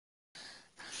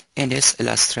In this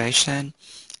illustration,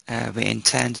 we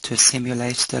intend to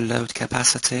simulate the load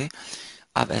capacity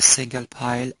of a single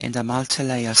pile in the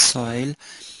multi-layer soil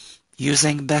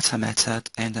using beta method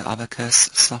in the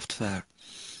Abaqus software.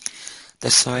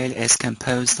 The soil is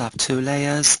composed of two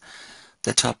layers.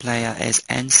 The top layer is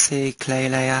NC clay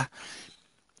layer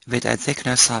with a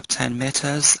thickness of 10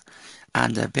 meters,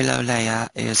 and the below layer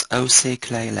is OC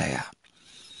clay layer.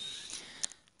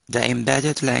 The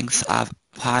embedded length of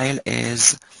pile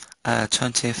is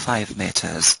 25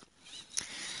 meters.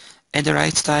 In the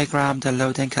right diagram, the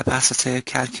loading capacity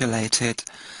calculated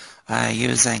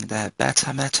using the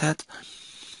beta method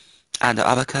and the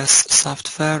Abaqus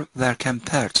software were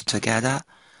compared together,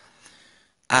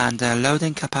 and the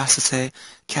loading capacity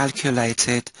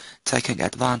calculated taking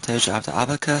advantage of the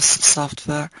Abaqus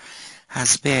software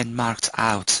has been marked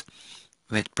out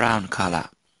with brown color.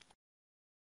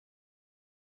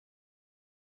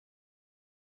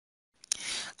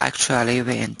 Actually,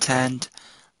 we intend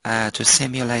to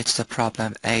simulate the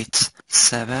problem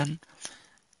 8.7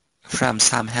 from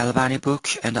some Helvani book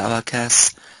in the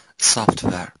Abaqus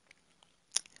software.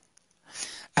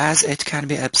 As it can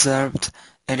be observed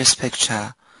in this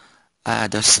picture,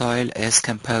 the soil is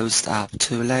composed of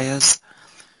two layers,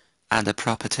 and the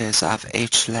properties of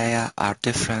each layer are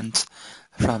different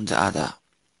from the other.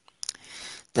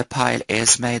 The pile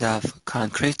is made of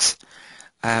concrete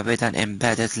with an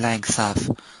embedded length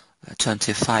of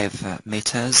 25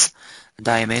 meters,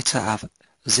 diameter of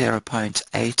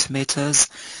 0.8 meters,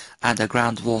 and the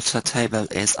groundwater table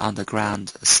is on the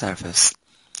ground surface.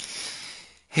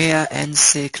 Here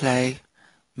NC clay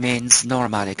means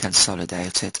normally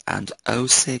consolidated and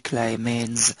OC clay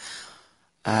means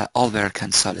over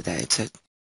consolidated.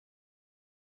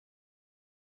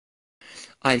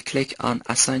 I'll click on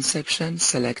Assign section,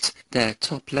 select the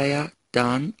top layer,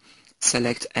 done,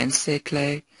 select NC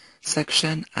clay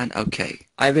section and OK.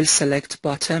 I will select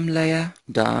bottom layer,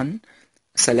 done,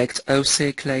 select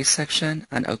OC clay section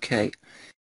and OK.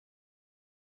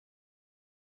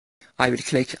 I will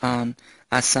click on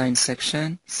Assign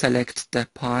section, select the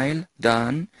pile,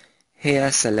 done.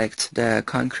 Here select the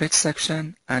concrete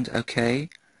section and OK.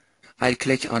 I'll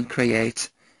click on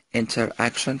Create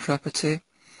Interaction Property.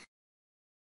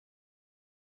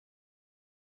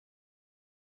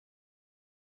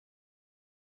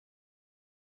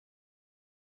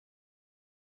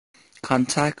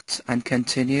 Contact and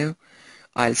Continue.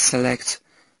 I'll select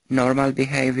Normal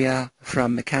Behavior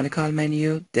from Mechanical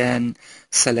menu, then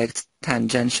select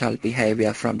Tangential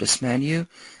Behavior from this menu,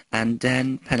 and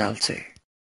then Penalty.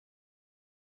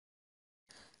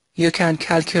 You can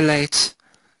calculate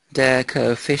the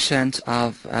coefficient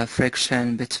of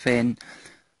friction between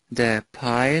the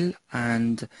pile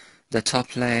and the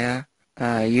top layer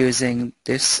using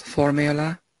this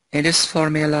formula. In this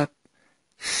formula,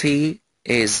 phi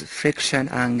is friction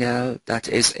angle that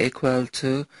is equal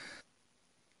to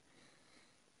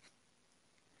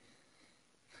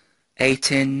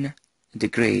 18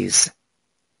 degrees.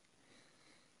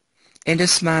 In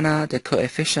this manner, the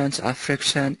coefficient of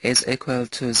friction is equal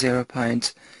to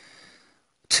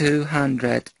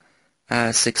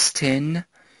 0.216.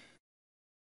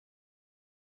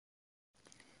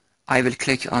 I will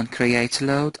click on Create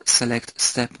Load, select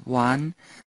Step 1,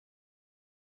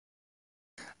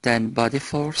 then Body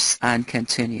Force and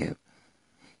Continue.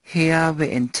 Here we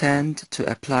intend to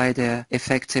apply the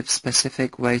effective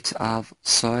specific weight of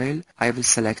soil. I will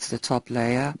select the top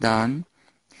layer, done.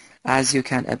 As you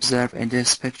can observe in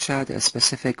this picture, the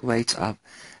specific weight of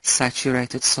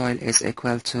saturated soil is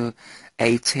equal to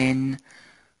 18.5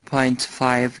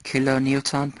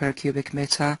 kilonewton per cubic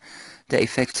meter, the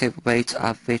effective weight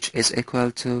of which is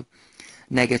equal to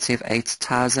negative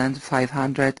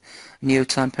 8,500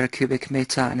 Newton per cubic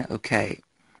meter and OK.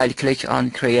 I'll click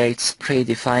on Create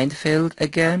Predefined Field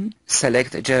again,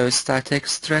 select Geostatic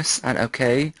Stress and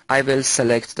OK. I will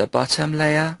select the bottom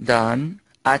layer, done.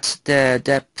 At the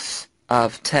depth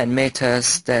of 10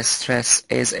 meters, the stress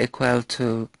is equal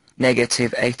to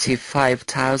negative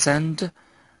 85,000,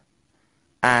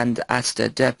 and at the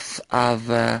depth of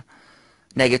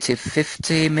negative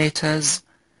 50 meters,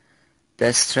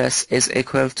 the stress is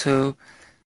equal to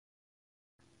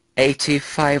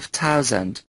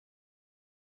 85,000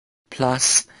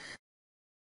 plus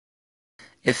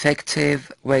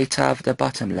effective weight of the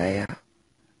bottom layer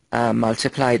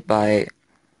multiplied by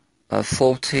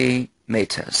 40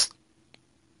 meters.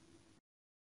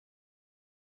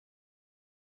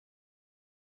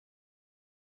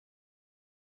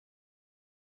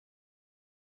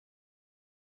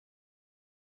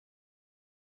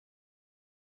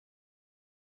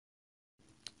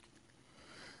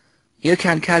 You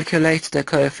can calculate the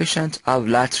coefficient of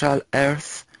lateral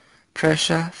earth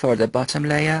pressure for the bottom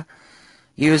layer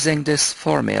using this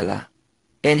formula.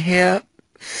 In here,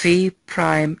 phi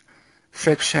prime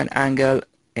friction angle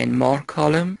in Mohr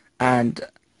column and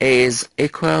is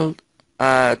equal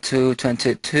to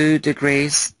 22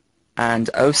 degrees, and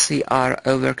OCR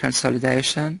over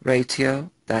consolidation ratio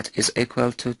that is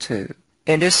equal to 2.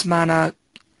 In this manner,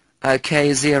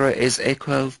 K0 is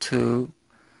equal to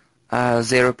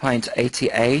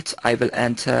 0.88. I will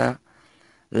enter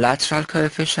lateral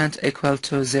coefficient equal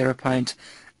to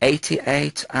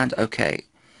 0.88 and OK.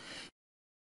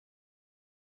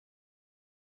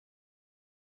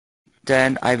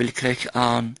 Then I will click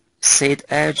on seed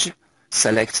edge,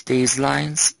 select these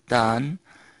lines, done.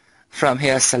 From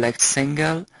here select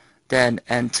single, then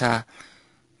enter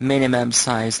minimum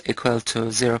size equal to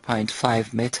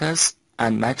 0.5 meters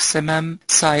and maximum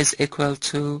size equal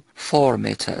to 4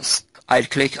 meters. I'll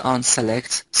click on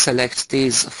select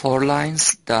these 4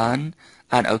 lines, done,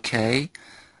 and OK.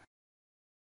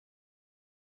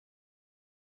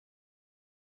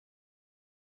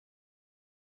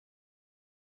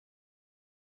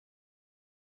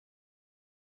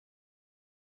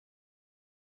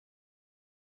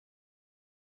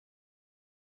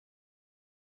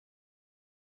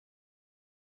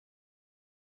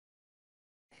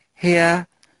 Here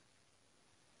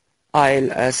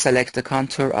I'll select the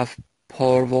contour of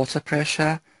pore water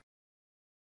pressure.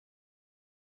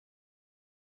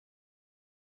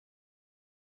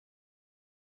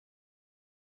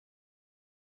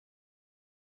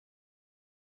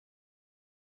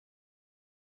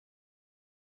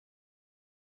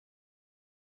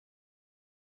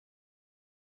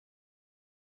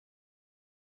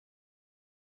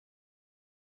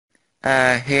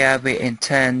 Here we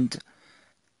intend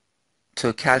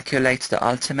to calculate the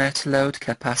ultimate load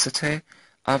capacity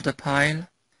of the pile.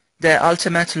 The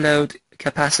ultimate load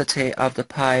capacity of the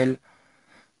pile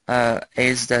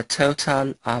is the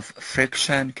total of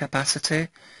friction capacity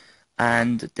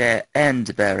and the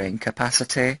end bearing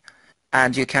capacity,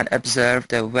 and you can observe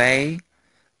the way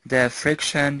the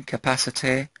friction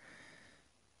capacity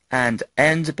and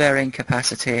end bearing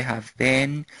capacity have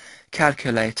been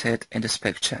calculated in this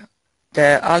picture.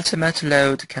 The ultimate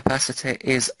load capacity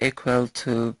is equal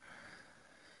to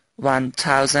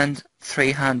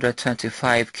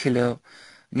 1,325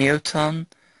 kilonewton,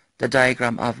 the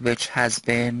diagram of which has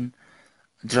been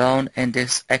drawn in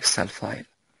this Excel file.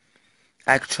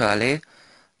 Actually,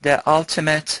 the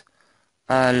ultimate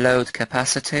load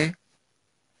capacity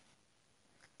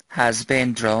has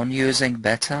been drawn using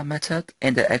beta method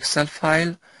in the Excel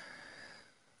file.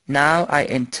 Now I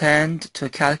intend to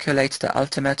calculate the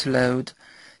ultimate load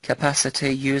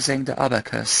capacity using the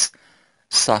Abaqus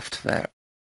software.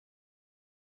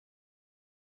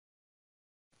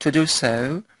 To do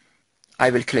so,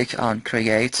 I will click on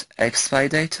Create XY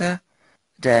Data,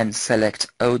 then select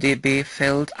ODB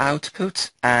Field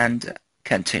Output and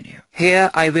Continue. Here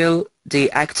I will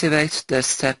deactivate the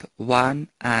Step 1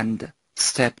 and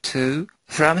Step 2.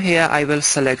 From here I will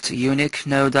select Unique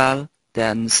Nodal,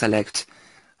 then select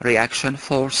Reaction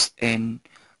Force in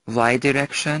Y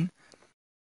direction,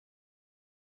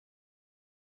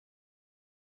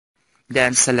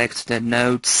 then select the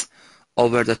nodes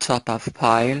over the top of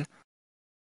pile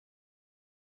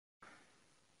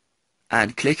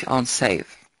and click on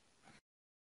Save.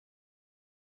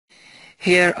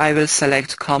 Here I will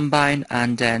select Combine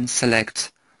and then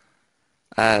select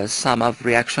Sum of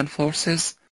Reaction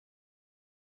Forces,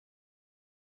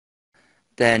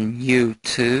 then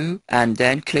U2 and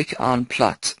then click on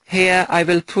Plot. Here I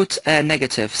will put a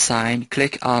negative sign,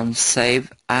 click on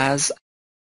Save As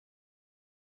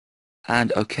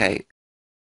and OK.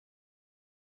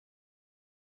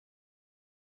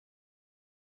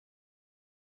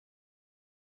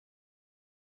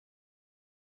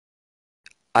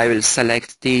 I will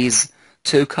select these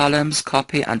 2 columns,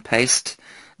 copy and paste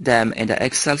them in the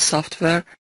Excel software.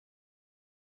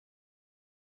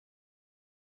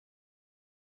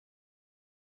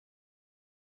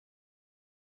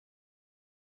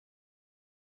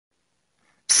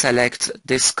 Select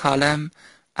this column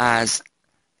as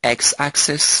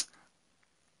X-axis.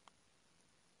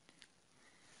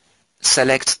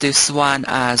 Select this one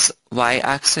as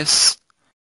Y-axis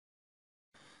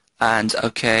and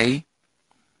OK.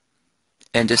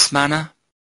 In this manner.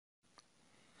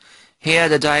 Here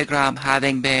the diagram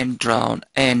having been drawn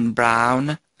in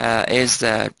brown is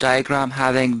the diagram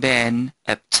having been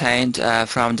obtained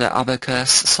from the Abaqus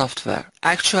software.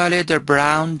 Actually the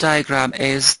brown diagram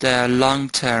is the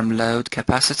long-term load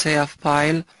capacity of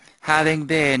pile having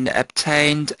been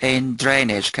obtained in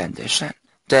drainage condition.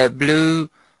 The blue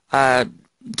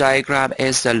diagram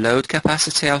is the load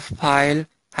capacity of pile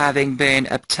having been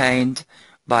obtained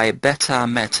by beta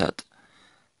method,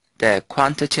 the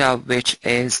quantity of which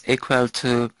is equal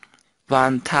to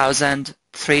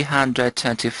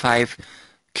 1,325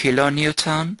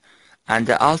 kilonewton, and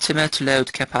the ultimate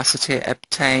load capacity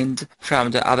obtained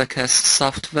from the Abaqus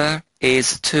software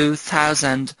is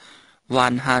 2,100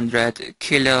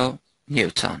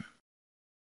 kilonewton.